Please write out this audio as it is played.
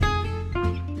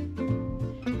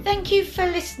Thank you for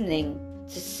listening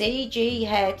to CG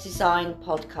Hair Design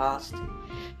Podcast.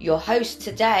 Your host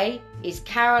today is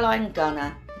Caroline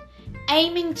Gunner,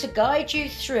 aiming to guide you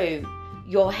through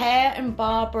your hair and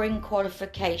barbering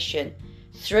qualification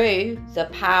through the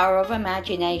power of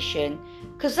imagination,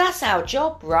 because that's our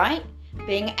job, right?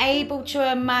 Being able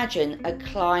to imagine a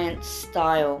client's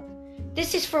style.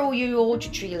 This is for all you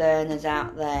auditory learners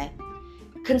out there.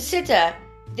 Consider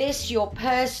this your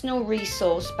personal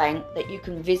resource bank that you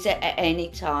can visit at any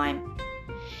time.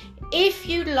 If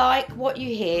you like what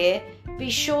you hear, be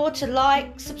sure to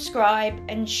like, subscribe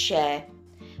and share.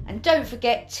 And don't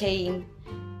forget, team,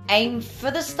 aim for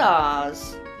the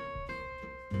stars.